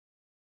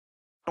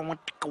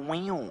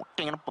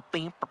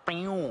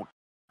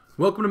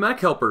Welcome to Mac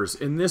Helpers.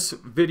 In this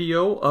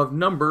video of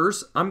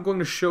numbers, I'm going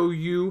to show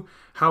you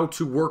how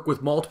to work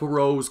with multiple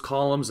rows,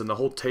 columns, and the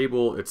whole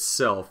table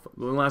itself.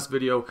 In the last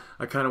video,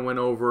 I kind of went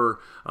over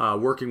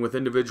working with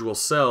individual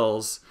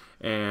cells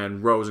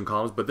and rows and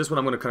columns, but this one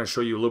I'm going to kind of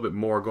show you a little bit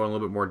more, go in a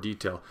little bit more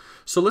detail.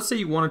 So let's say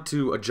you wanted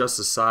to adjust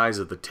the size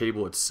of the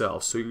table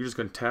itself. So you're just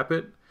going to tap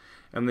it,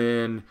 and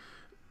then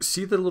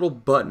see the little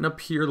button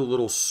up here, the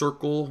little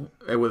circle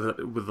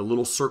with a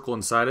little circle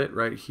inside it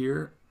right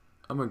here.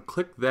 I'm going to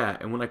click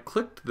that, and when I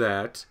clicked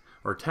that,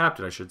 or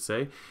tapped it I should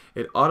say,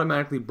 it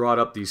automatically brought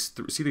up these,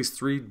 see these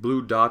three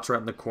blue dots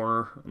right in the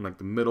corner, like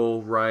the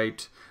middle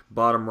right,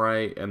 bottom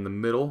right, and the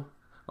middle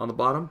on the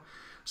bottom.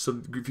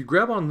 So if you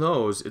grab on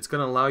those, it's going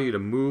to allow you to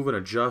move and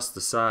adjust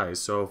the size.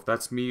 So if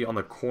that's me on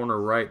the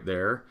corner right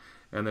there,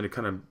 and then it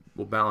kind of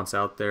will balance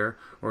out there,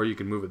 or you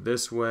can move it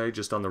this way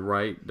just on the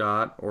right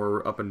dot,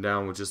 or up and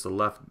down with just the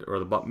left or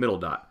the middle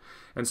dot.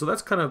 And so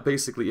that's kind of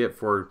basically it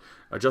for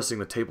adjusting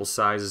the table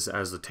sizes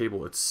as the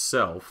table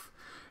itself.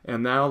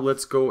 And now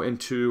let's go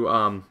into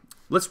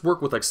let's work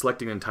with like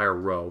selecting an entire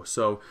row.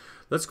 So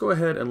let's go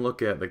ahead and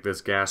look at like this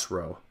gas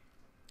row.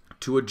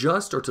 To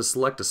adjust or to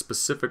select a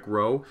specific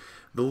row,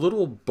 the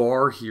little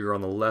bar here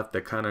on the left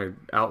that kind of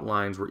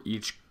outlines where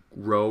each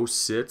row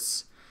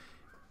sits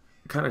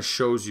kind of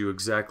shows you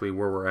exactly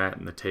where we're at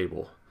in the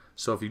table.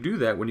 So if you do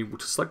that, when you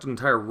select an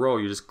entire row,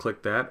 you just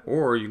click that,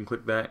 or you can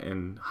click that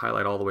and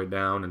highlight all the way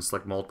down and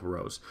select multiple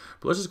rows.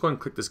 But let's just go ahead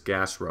and click this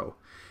gas row.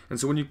 And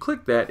so when you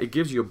click that, it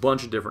gives you a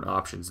bunch of different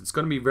options. It's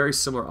going to be very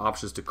similar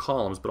options to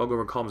columns, but I'll go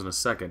over columns in a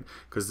second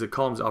because the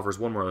columns offers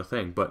one more other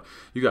thing. But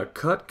you got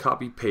cut,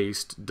 copy,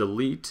 paste,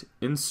 delete,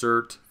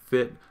 insert,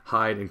 fit,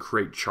 hide, and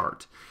create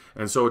chart.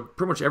 And so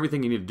pretty much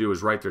everything you need to do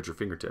is right there at your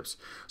fingertips.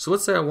 So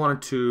let's say I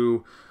wanted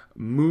to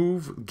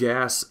move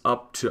gas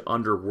up to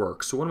under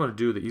work. So what I'm going to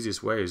do, the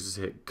easiest way is just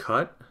hit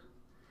cut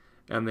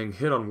and then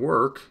hit on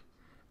work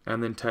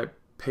and then type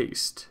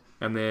paste.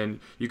 And then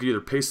you can either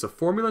paste the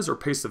formulas or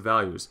paste the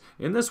values.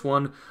 In this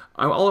one,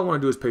 all I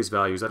want to do is paste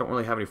values. I don't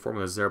really have any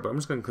formulas there, but I'm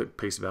just going to click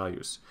paste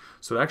values.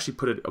 So it actually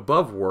put it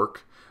above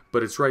work,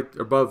 but it's right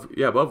above,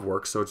 yeah, above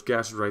work, so it's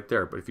gas is right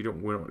there. But if you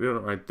don't want it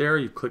right there,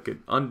 you click it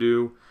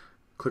undo,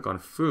 click on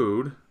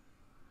food,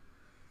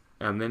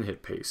 and then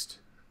hit paste.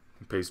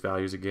 And paste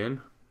values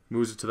again.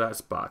 Moves it to that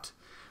spot.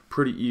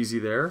 Pretty easy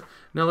there.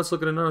 Now let's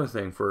look at another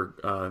thing for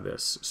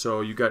this.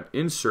 So you got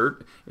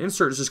insert.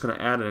 Insert is just going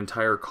to add an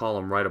entire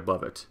column right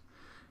above it.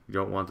 You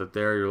don't want that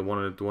there. You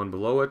want the one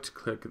below it.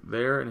 Click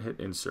there and hit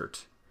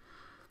insert.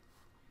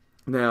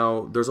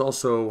 Now there's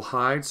also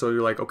hide. So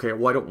you're like, okay,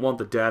 well I don't want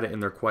the data in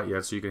there quite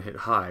yet, so you can hit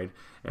hide,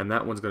 and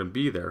that one's going to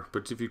be there.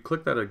 But if you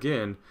click that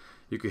again,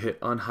 you can hit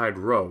unhide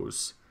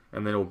rows,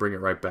 and then it will bring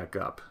it right back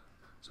up.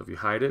 So if you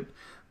hide it,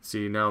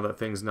 see now that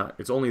thing's not,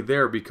 it's only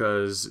there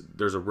because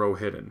there's a row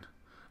hidden.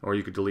 Or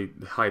you could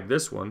hide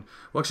this one.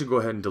 We'll actually go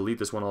ahead and delete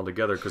this one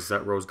altogether because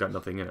that row's got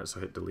nothing in it.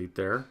 So hit delete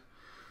there.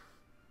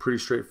 Pretty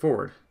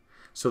straightforward.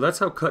 So that's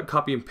how cut,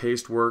 copy, and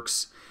paste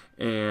works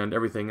and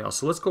everything else.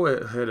 So let's go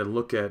ahead and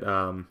look at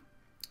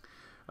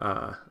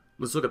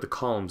the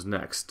columns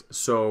next.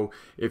 So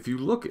if you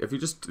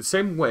just the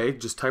same way,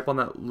 just type on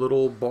that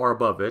little bar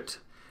above it,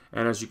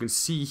 and as you can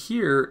see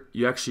here,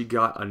 you actually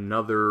got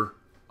another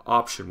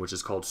option which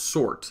is called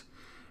sort.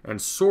 And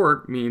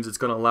sort means it's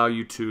going to allow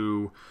you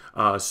to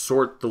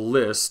sort the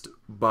list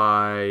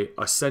by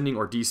ascending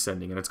or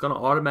descending, and it's going to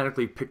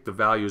automatically pick the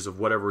values of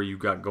whatever you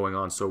got going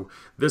on. So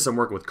this I'm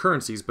working with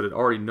currencies, but it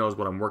already knows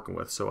what I'm working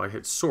with. So I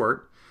hit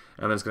sort,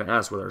 and then it's going to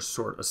ask whether I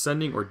sort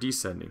ascending or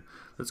descending.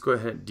 Let's go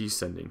ahead and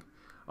descending.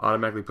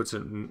 Automatically puts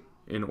it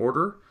in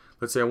order.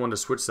 Let's say I wanted to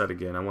switch that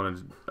again. I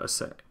wanted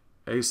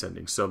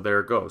ascending. So there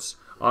it goes.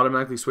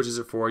 Automatically switches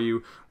it for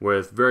you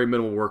with very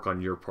minimal work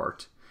on your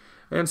part.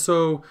 And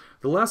so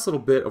the last little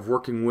bit of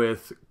working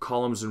with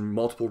columns and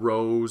multiple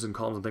rows and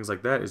columns and things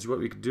like that is what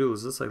we could do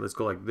is let's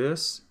go like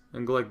this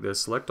and go like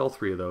this. Select all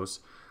three of those.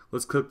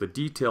 Let's click the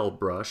detail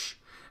brush.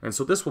 And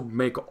so this will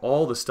make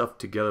all the stuff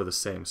together the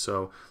same.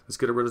 So let's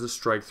get rid of the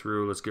strike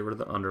through. Let's get rid of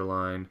the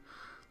underline.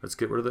 Let's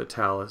get rid of the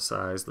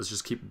italicized. Let's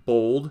just keep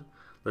bold.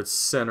 Let's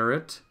center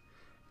it.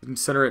 You can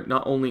center it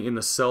not only in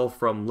the cell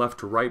from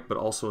left to right, but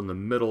also in the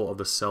middle of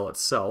the cell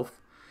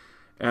itself.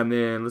 And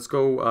then let's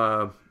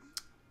go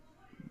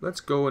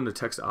into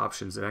text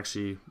options and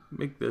actually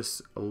make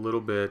this a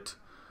little bit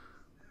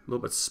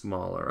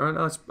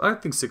smaller. I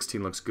think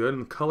 16 looks good.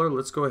 And the color,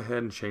 let's go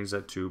ahead and change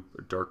that to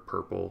a dark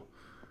purple,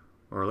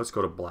 or let's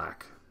go to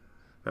black.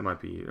 That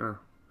might be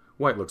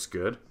white looks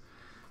good.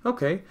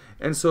 Okay,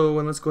 and so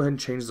let's go ahead and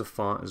change the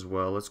font as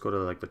well. Let's go to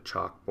like the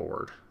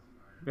chalkboard.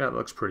 Yeah, it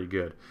looks pretty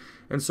good.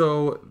 And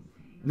so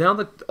now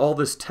that all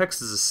this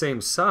text is the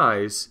same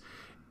size,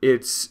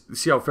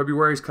 see how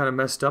February is kind of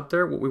messed up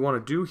there? What we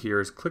want to do here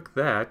is click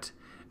that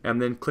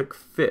and then click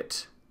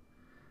fit.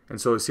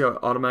 And so see how it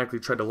automatically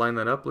tried to line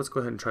that up? Let's go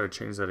ahead and try to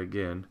change that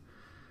again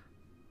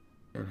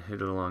and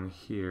hit it along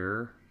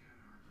here.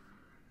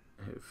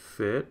 Hit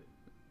fit,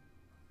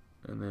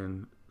 and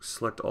then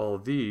select all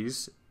of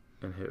these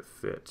and hit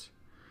fit.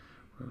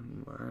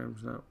 Why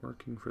it's not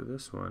working for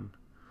this one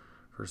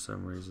for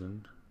some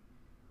reason.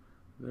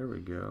 There we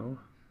go.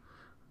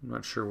 I'm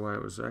not sure why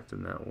it was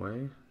acting that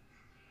way.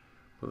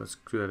 But let's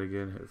do that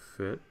again, hit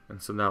fit, and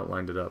so now it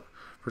lined it up.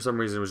 For some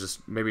reason it was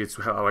just, maybe it's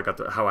how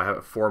I have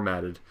it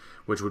formatted,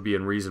 which would be a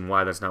reason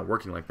why that's not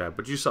working like that.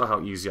 But you saw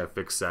how easy I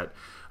fixed that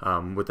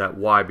with that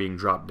Y being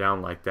dropped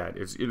down like that.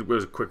 It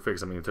was a quick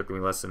fix. I mean, it took me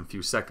less than a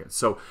few seconds.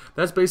 So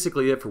that's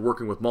basically it for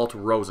working with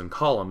multiple rows and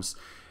columns.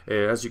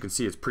 As you can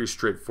see, it's pretty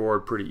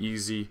straightforward, pretty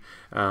easy.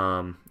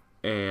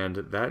 And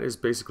that is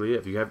basically it.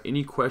 If you have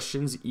any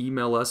questions,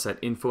 email us at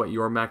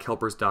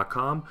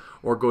info@yourmachelpers.com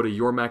or go to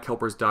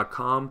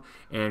yourmachelpers.com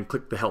and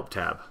click the Help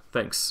tab.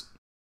 Thanks.